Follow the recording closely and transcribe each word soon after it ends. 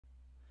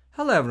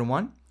Hello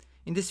everyone.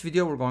 In this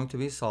video we're going to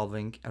be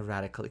solving a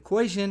radical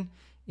equation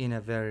in a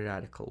very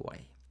radical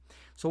way.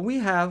 So we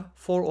have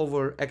 4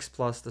 over x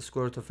plus the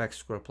square root of x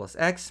squared plus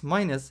x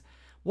minus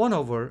 1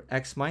 over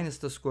x minus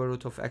the square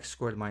root of x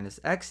squared minus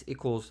x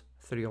equals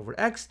 3 over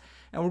x,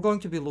 and we're going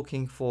to be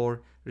looking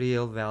for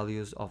real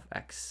values of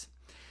x.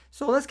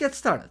 So let's get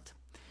started.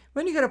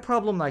 When you get a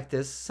problem like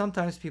this,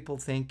 sometimes people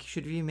think,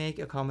 should we make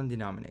a common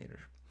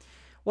denominator?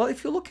 Well,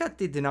 if you look at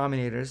the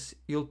denominators,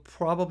 you'll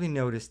probably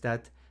notice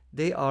that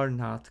they are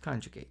not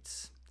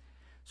conjugates.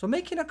 So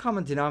making a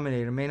common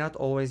denominator may not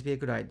always be a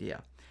good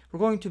idea. We're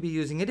going to be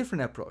using a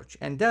different approach,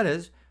 and that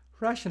is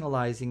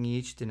rationalizing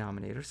each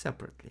denominator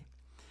separately.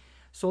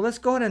 So let's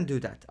go ahead and do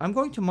that. I'm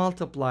going to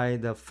multiply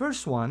the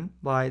first one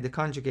by the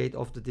conjugate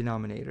of the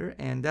denominator,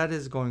 and that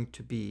is going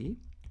to be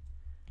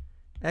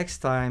x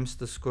times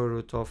the square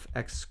root of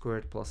x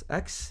squared plus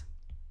x.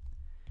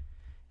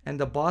 And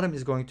the bottom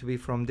is going to be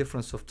from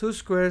difference of two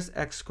squares,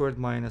 x squared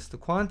minus the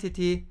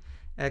quantity,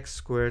 x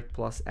squared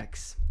plus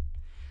x.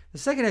 The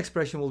second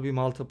expression will be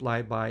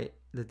multiplied by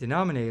the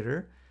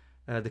denominator,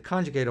 the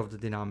conjugate of the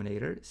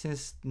denominator.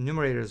 Since the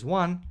numerator is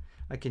 1,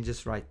 I can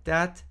just write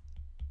that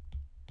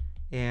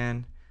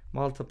and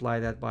multiply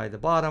that by the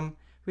bottom,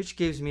 which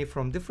gives me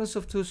from difference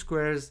of two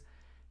squares,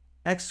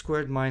 x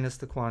squared minus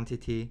the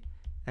quantity,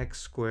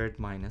 x squared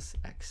minus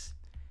x.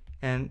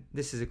 And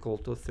this is equal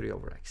to 3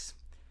 over x.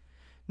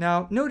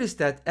 Now notice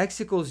that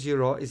x equals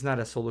 0 is not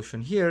a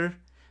solution here.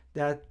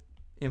 That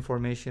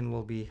information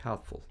will be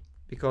helpful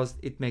because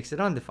it makes it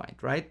undefined,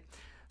 right?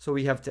 So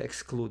we have to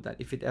exclude that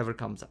if it ever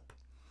comes up.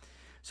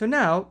 So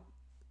now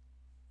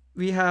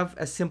we have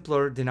a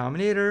simpler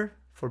denominator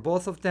for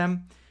both of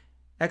them.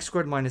 X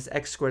squared minus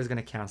x squared is going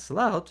to cancel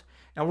out,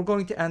 and we're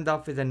going to end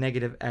up with a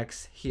negative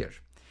x here.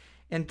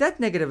 And that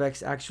negative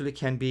x actually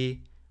can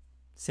be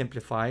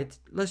simplified.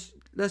 Let's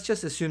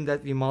just assume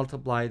that we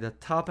multiply the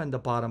top and the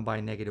bottom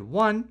by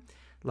 -1,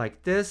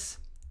 like this,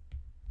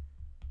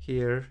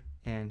 here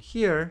and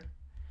here,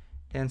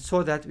 and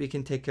so that we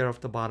can take care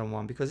of the bottom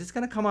one, because it's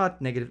going to come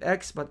out negative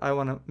x, but I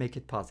want to make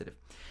it positive.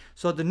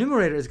 So the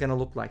numerator is going to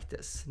look like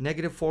this: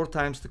 -4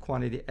 times the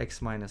quantity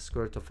x minus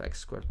square root of x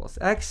squared plus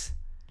x,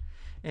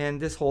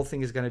 and this whole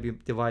thing is going to be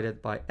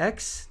divided by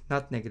x,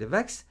 not negative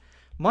x,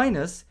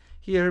 minus,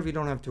 here we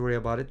don't have to worry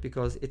about it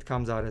because it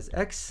comes out as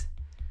x.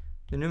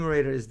 The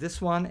numerator is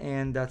this one,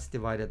 and that's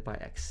divided by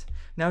x.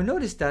 Now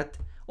notice that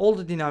all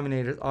the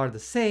denominators are the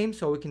same,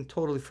 so we can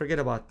totally forget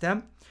about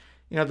them.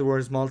 In other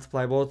words,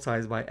 multiply both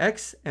sides by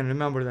x, and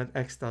remember that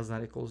x does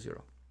not equal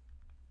 0.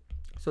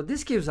 So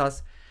this gives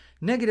us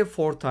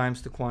 -4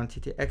 times the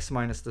quantity x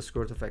minus the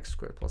square root of x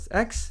squared plus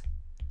x,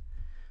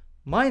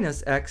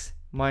 minus x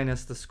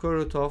minus the square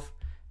root of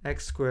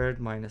x squared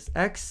minus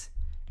x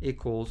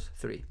equals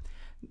 3.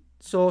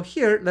 So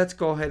here, let's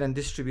go ahead and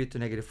distribute to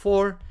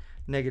 -4.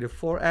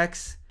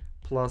 -4x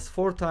plus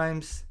 4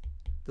 times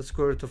the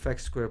square root of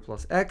x squared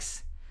plus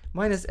x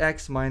minus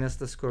x minus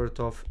the square root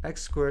of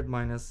x squared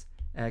minus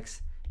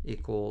x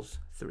equals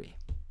 3.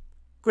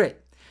 Great.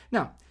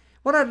 Now,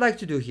 what I'd like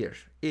to do here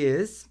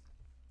is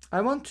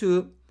I want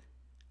to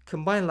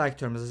combine like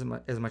terms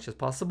as much as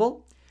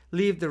possible,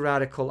 leave the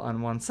radical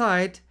on one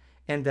side,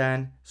 and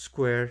then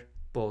square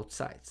both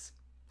sides.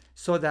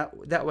 So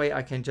that way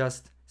I can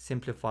just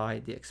simplify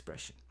the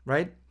expression,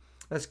 right?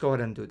 Let's go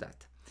ahead and do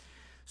that.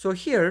 So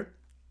here,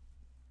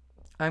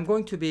 I'm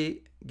going to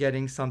be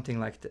getting something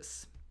like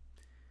this: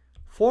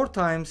 4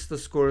 times the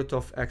square root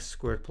of x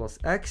squared plus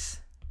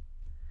x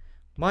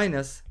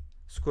minus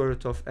square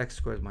root of x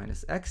squared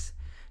minus x.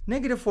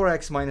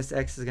 -4x minus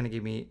x is going to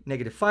give me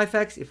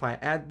 -5x. If I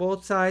add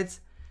both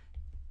sides,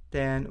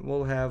 then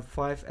we'll have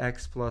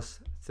 5x plus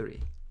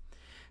 3.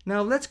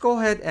 Now let's go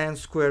ahead and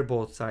square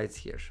both sides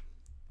here.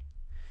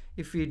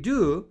 If we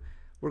do,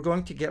 we're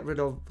going to get rid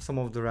of some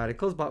of the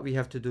radicals, but we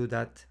have to do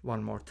that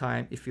one more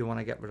time if you want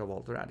to get rid of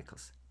all the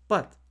radicals.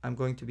 But I'm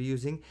going to be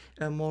using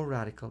a more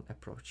radical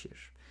approach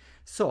here.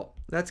 So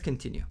let's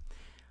continue.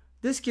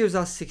 This gives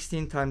us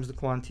 16 times the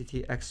quantity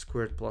x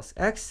squared plus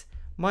x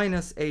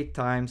minus 8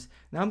 times.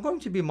 Now I'm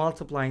going to be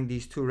multiplying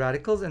these two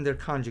radicals and their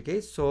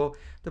conjugates. So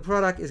the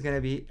product is going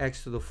to be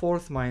x to the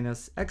 4th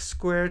minus x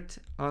squared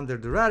under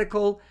the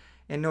radical.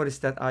 And notice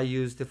that I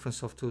use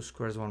difference of two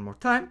squares one more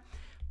time,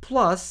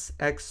 plus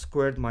x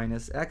squared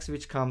minus x,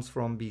 which comes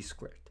from b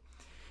squared.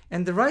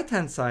 And the right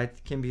hand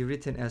side can be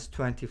written as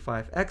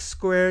 25x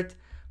squared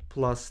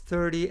plus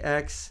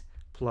 30x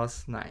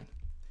plus 9.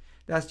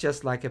 That's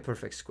just like a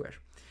perfect square.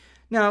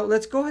 Now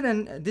let's go ahead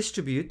and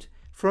distribute.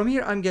 From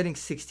here I'm getting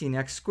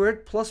 16x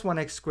squared plus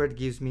 1x squared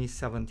gives me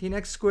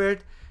 17x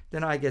squared.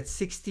 Then I get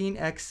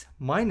 16x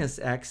minus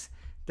x,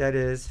 that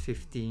is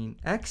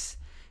 15x.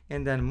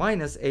 And then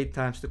minus 8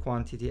 times the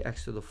quantity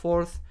x to the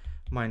 4th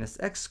minus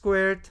x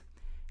squared.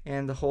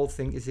 And the whole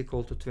thing is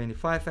equal to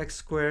 25x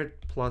squared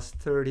plus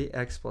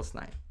 30x plus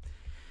 9.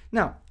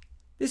 Now,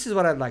 this is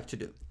what I'd like to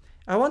do.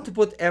 I want to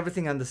put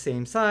everything on the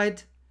same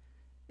side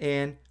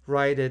and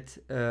write it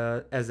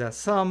as a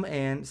sum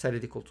and set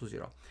it equal to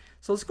 0.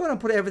 So let's go ahead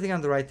and put everything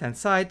on the right hand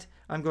side.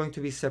 I'm going to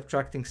be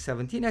subtracting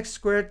 17x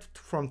squared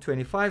from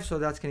 25, so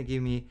that's going to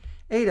give me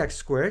 8x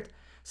squared.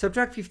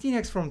 Subtract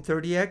 15x from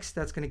 30x,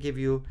 that's going to give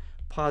you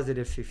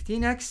positive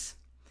 15x.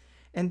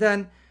 And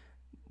then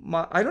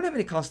I don't have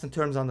any constant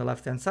terms on the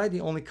left hand side.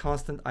 The only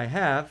constant I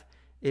have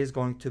is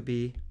going to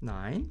be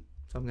 9.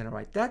 So I'm going to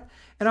write that.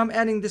 And I'm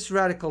adding this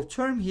radical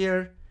term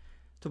here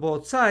to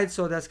both sides.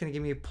 So that's going to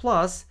give me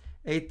plus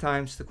 8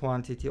 times the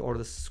quantity, or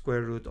the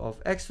square root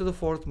of x to the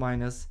 4th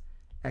minus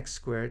x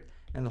squared.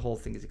 And the whole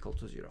thing is equal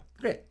to 0.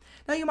 Great.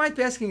 Now you might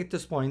be asking at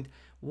this point,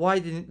 why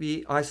didn't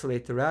we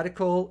isolate the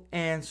radical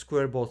and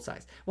square both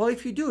sides? Well,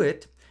 if you do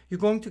it, you're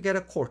going to get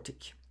a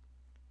quartic.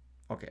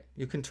 Okay,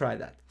 you can try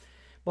that.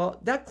 Well,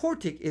 that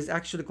quartic is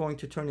actually going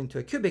to turn into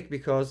a cubic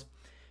because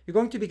you're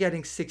going to be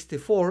getting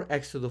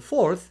 64x to the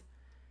 4th.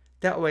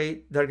 That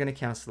way, they're going to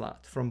cancel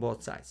out from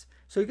both sides.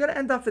 So you're going to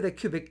end up with a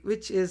cubic,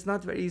 which is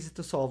not very easy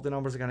to solve. The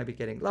numbers are going to be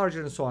getting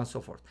larger and so on and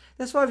so forth.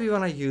 That's why we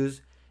want to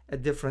use a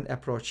different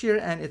approach here,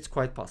 and it's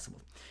quite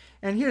possible.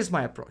 And here's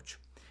my approach.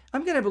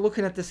 I'm going to be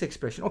looking at this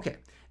expression. Okay,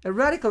 a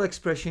radical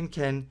expression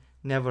can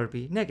never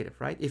be negative,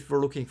 right? If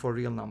we're looking for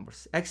real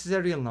numbers. X is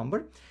a real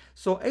number.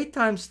 So 8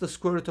 times the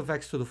square root of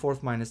x to the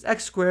 4th minus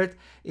x squared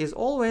is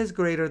always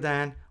greater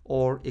than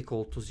or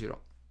equal to 0.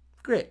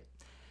 Great.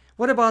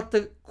 What about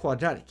the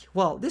quadratic?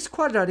 Well, this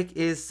quadratic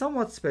is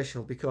somewhat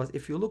special because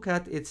if you look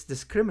at its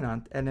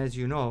discriminant, and as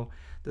you know,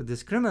 the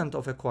discriminant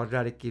of a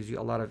quadratic gives you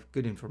a lot of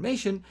good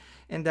information,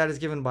 and that is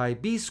given by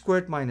b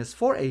squared minus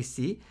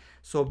 4ac.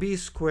 So b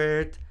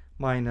squared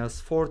minus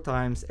 4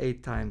 times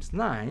 8 times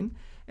 9,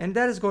 and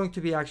that is going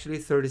to be actually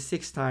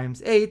 36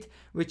 times 8,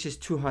 which is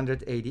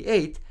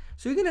 288.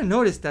 So you're going to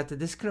notice that the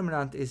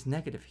discriminant is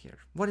negative here.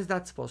 What is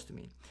that supposed to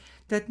mean?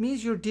 That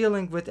means you're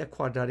dealing with a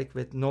quadratic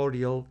with no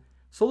real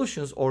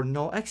solutions or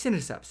no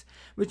x-intercepts,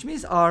 which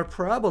means our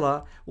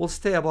parabola will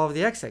stay above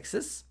the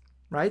x-axis,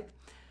 right?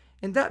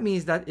 And that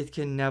means that it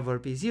can never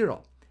be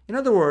 0. In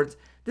other words,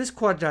 this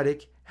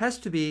quadratic has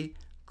to be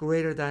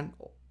greater than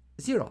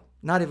 0,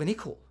 not even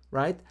equal,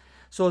 right?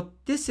 So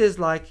this is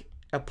like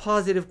a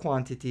positive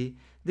quantity.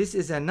 This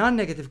is a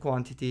non-negative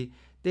quantity.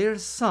 Their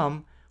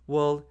sum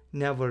will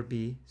never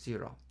be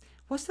 0.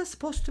 What's that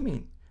supposed to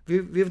mean?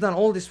 We've done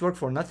all this work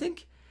for nothing?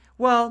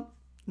 Well,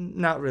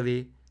 not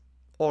really,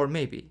 or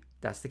maybe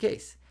that's the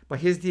case. But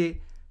here's the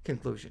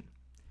conclusion.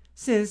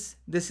 Since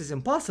this is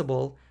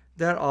impossible,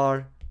 there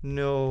are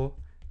no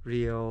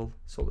real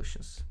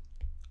solutions.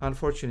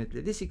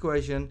 Unfortunately, this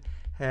equation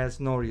has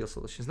no real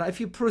solutions. Now, if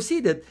you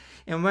proceeded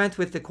and went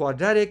with the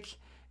quadratic,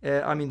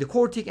 the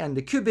quartic and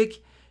the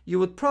cubic, you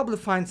would probably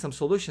find some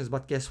solutions,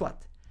 but guess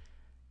what?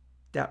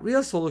 That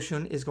real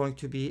solution is going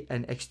to be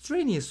an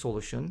extraneous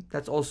solution.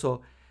 That's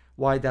also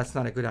why that's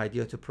not a good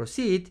idea to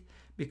proceed,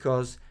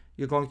 because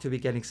you're going to be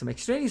getting some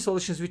extraneous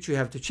solutions which you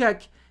have to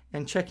check,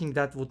 and checking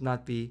that would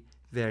not be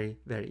very,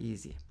 very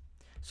easy.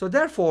 So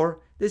therefore,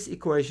 this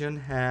equation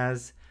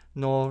has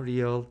no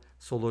real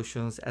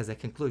solutions as a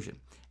conclusion.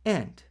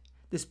 And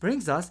this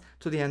brings us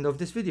to the end of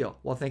this video.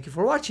 Well, thank you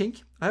for watching.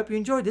 I hope you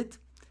enjoyed it.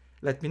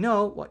 Let me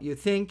know what you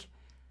think.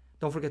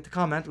 Don't forget to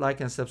comment, like,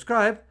 and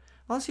subscribe.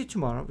 I'll see you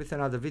tomorrow with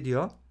another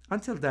video.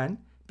 Until then,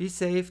 be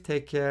safe,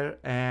 take care,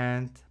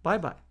 and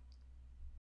bye-bye.